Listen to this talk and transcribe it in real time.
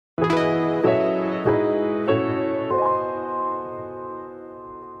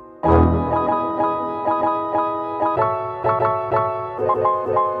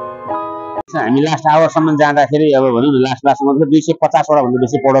हामी लास्ट आवरसम्म जाँदाखेरि अब भनौँ न लास्टमा मतलब 250 वटा भन्दा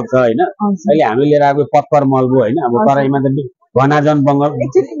बेसी प्रोडक्ट छ हैन। अहिले हामी लिएर आएको पत्कर मल भयो हैन। अब तराईमा त घनाजन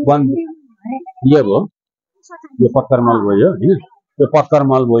वन यो भयो, यो पत्कर मल भयो हैन। यो पत्कर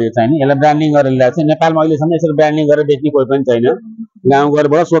मल भयो चाहिँ नि यसलाई ब्रान्डिङ गरेर ल्याएको छ। नेपालमा अहिलेसम्म यसरी ब्रान्डिङ गरेर बेच्ने कोही पनि छैन। गाउँ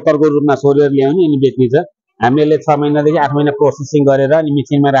घरबाट सोतरको रूपमा सोरेर ल्याउने अनि बेच्ने छ। हामीले 6 महिनादेखि 8 महिना प्रोसेसिङ गरेर अनि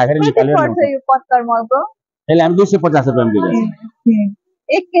मेसिनमा राखेर निकालेर यो पत्कर मलको यसले हामी 250 रुपैयाँमा दिन्छ।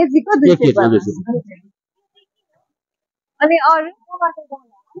 1 केजीको 250। अनि अरु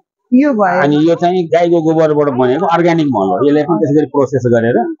यो भयो। अनि यो चाहिँ गाईको गोबरबाट बनेको अर्ग्यानिक मल हो। यसले पनि त्यसरी प्रोसेस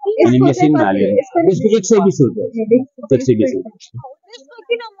गरेर अनि मेसिनमा हालेर यसको 120 रुपैयाँ 120 रुपैयाँ।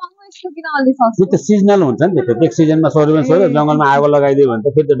 किन महँगो यस्तो किन अलि सस्तो? त्यो त सिजनल हुन्छ नि। त्यो एक सिजनमा सोर्यो जंगलमा आगो लगाइदियो भने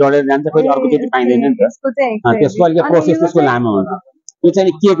त फेरि त डढेर जान्छ, फेरि अर्को चोटि पाइँदैन नि त। त्यसको अलिकति प्रोसेस त्यसको लामो हुन्छ। यो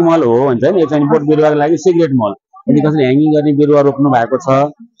चाहिँ केक मल हो भन्छ नि। यो चाहिँ बोट बिरुवाको लागि सिगरेट मल। यदि कसैले ह्याङ्गिङ गर्ने बिरुवा रोप्नु भएको छ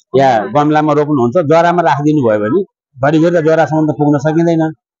या गमलामा रोप्नुहुन्छ, जरामा राखिदिनु भयो भने घरिघरि त जरासम्म त पुग्न सकिँदैन।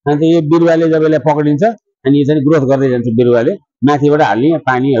 अनि यो बिरुवाले जब यसलाई पक्रिन्छ अनि यो चाहिँ ग्रोथ गर्दै जान्छ। बिरुवाले माथिबाट हाल्ने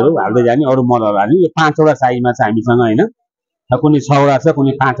पानीहरू हाल्दै जाने, अरू मलहरू हाल्ने। यो 5 वटा साइजमा छ हामीसँग हैन। कुनै 6 वटा छ,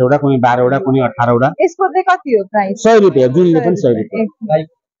 कुनै 5 वटा, कुनै 12 वटा, कुनै 18 वटा। यसको चाहिँ कति हो प्राइस? 100 रुपैयाँ, जुनले पनि 100 रुपैयाँ।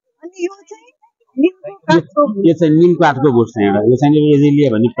 अनि यो चाहिँ निमको काठको, यो चाहिँ निम काठको बोट छ एउटा। यो चाहिँ एजिलिया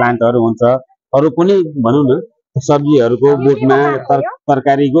भन्ने प्लान्टहरू हुन्छ। अरू कुनै भनौँ न सब्जीहरूको बोटमा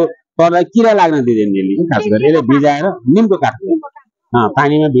तरकारीको तर किरा लाग्न दिँदैन यसले। खास गरी यसले भिजाएर निमको काठको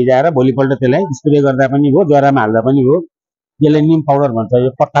पानीमा भिजाएर भोलिपल्ट त्यसलाई स्प्रे गर्दा पनि हो, जरामा हाल्दा पनि हो। यसले निम पाउडर भन्छ।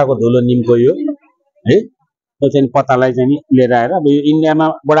 यो पत्ताको धुलो निमको यो है। यो चाहिँ पत्तालाई चाहिँ लिएर आएर अब यो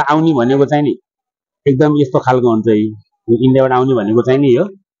इन्डियामाबाट आउने भनेको चाहिँ नि एकदम यस्तो खालको हुन्छ। यो इन्डियाबाट आउने भनेको चाहिँ नि यो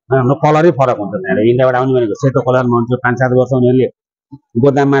हाम्रो कलरै फरक हुन्छ। त्यहाँ इन्डियाबाट आउने भनेको सेतो कलरमा हुन्छ। 5-7 वर्ष उनीहरूले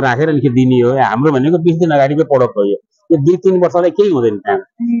गोदाममा राखेर अनि दिने हो। हाम्रो भनेको 20 दिन अगाडिको प्रोडक्ट हो। यो 2-3 वर्षलाई केही हुँदैन त्यहाँ।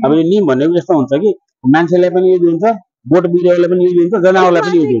 अब यो निम भनेको यस्तो हुन्छ कि मान्छेलाई पनि युज हुन्छ, बोट बिरुवालाई पनि युज हुन्छ, जनावरलाई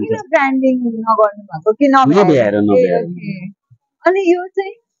पनि युज हुन्छ। ब्रान्डिङ नगर्नु भएको कि नभ्याएर। अनि यो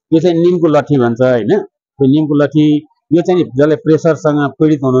चाहिँ निमको लट्ठी भन्छ हैन। त्यो निमको लट्ठी यो चाहिँ जसले प्रेसरसँग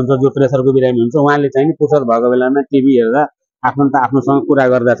पीडित हुनुहुन्छ, जो प्रेसरको बिरामी हुन्छ, उहाँले चाहिँ पुछर भएको बेलामा टिभी हेर्दा आफ्नोसँग कुरा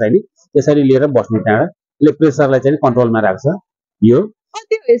गर्दा चाहिँ त्यसरी लिएर बस्ने। त्यहाँबाट यसले प्रेसरलाई चाहिँ कन्ट्रोलमा राख्छ। यो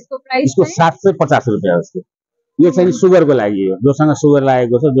कति हो यसको प्राइस? यसको 750 रुपैयाँ हो। यो चाहिँ सुगरको लागि हो। जोसँग सुगर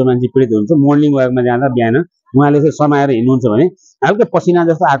लागेको छ, जो मान्छे पीडित हुन्छ, मोर्निङ वाकमा जाँदा बिहान उहाँले चाहिँ समाएर हिँड्नुहुन्छ भने हल्का पसिना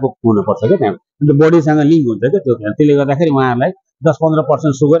जस्तो आएको हुनुपर्छ क्या। त्यहाँ अन्त बडीसँग लिङ्क हुन्छ क्या त्यो। त्यसले गर्दाखेरि उहाँहरूलाई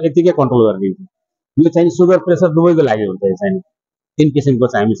 10-15% सुगर यतिकै कन्ट्रोल गरिदिन्छ। यो चाहिँ सुगर प्रेसर दुवैको लागि हुन्छ। यो चाहिँ 3 किसिमको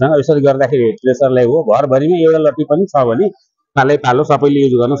छ हामीसँग। यसरी गर्दाखेरि प्रेसरलाई हो घरभरिमै एउटा लट्ठी पनि छ भने पालै पालो सबैले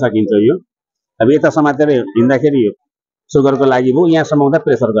युज गर्न सकिन्छ। यो अब यता समातेर हिँड्दाखेरि यो सुगरको लागि भयो, यहाँ समाउँदा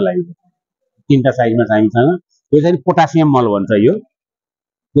प्रेसरको लागि भयो। 3टा साइजमा छ हामीसँग। यो चाहिँ पोटासियम मल भन्छ। यो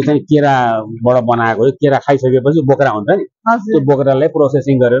चाहिँ केराबाट बनाएको हो। केरा खाइसकेपछि बोक्रा हुन्छ नि, त्यो बोक्रालाई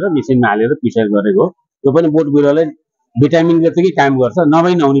प्रोसेसिङ गरेर मेसिनमा हालेर पिसेर गरेको हो। यो पनि बोट बिरुवालाई भिटामिन जतिकै काम गर्छ।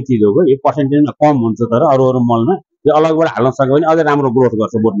 नभई नहुने चिज हो। यो पर्सेन्टेजमा कम हुन्छ, तर अरू मलमा यो अलगबाट हाल्न सक्यो भने अझै राम्रो ग्रोथ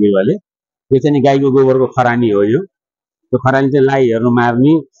गर्छ बोट बिरुवाले। यो चाहिँ गाईको गोबरको खरानी हो। यो खरानी चाहिँ लाइहरू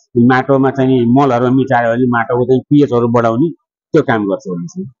मार्ने, माटोमा चाहिँ मलहरू मिसायो भने माटोको चाहिँ पीएचहरू बढाउने त्यो काम गर्छ।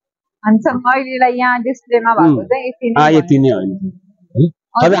 यहाँ डिस्प्लेमा भएको चाहिँ यति नै होइन।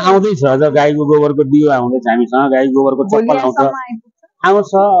 अझ आउँदैछ, अझ गाईको गोबरको दियो आउँदैछ हामीसँग। गाईको गोबरको चप्पल आउँछ।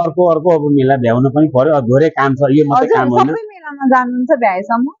 अर्को अब मेला भ्याउन पनि पर्यो। धेरै काम छ। यो मात्रै काम होइन।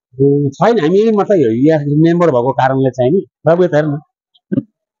 छैन, हामी मात्रै हो। यहाँ मेम्बर भएको कारणले चाहिँ नि सबै त हेर्नु,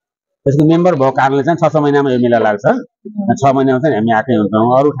 त्यसको मेम्बर भएको कारणले चाहिँ 6 महिनामा यो मेला लाग्छ। 6 महिनामा चाहिँ हामी आएकै हुन्छौँ।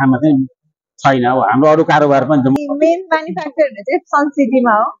 अरू ठाउँमा चाहिँ छैन। अब हाम्रो अरू कारोबार पनि मेन म्यानुफ्याक्चर चाहिँ सन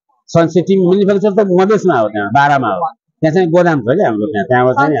सिटीमा हो। सन सिटी म्यानुफ्याक्चर त मधेसमा हो, त्यहाँ 12मा हो। त्यहाँ चाहिँ गोदाम छ क्या हाम्रो।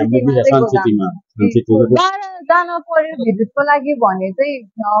 त्यहाँबाट चाहिँ हाम्रो सन सिटीमा जान पर्यो विद्युतको लागि भने चाहिँ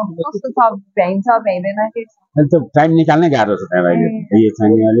कस्तो छ? भ्याइन्छ भ्याइँदैन? त्यो टाइम निकाल्नै गाह्रो छ त्यहाँ। यो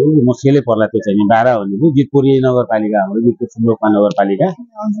चाहिँ अलिक मुस्किलै पर्ला। त्यो चाहिँ 12 भनेको जितपुरी नगरपालिका, हाम्रो जितपुर सुब्लोकमा नगरपालिका।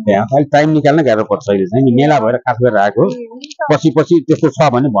 त्यहाँ अलिक टाइम निकाल्नै गाह्रो पर्छ। अहिले चाहिँ मेला भएर खास गरेर आएको। पछि त्यस्तो छ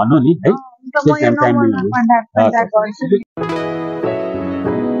भने भन्नु नि है।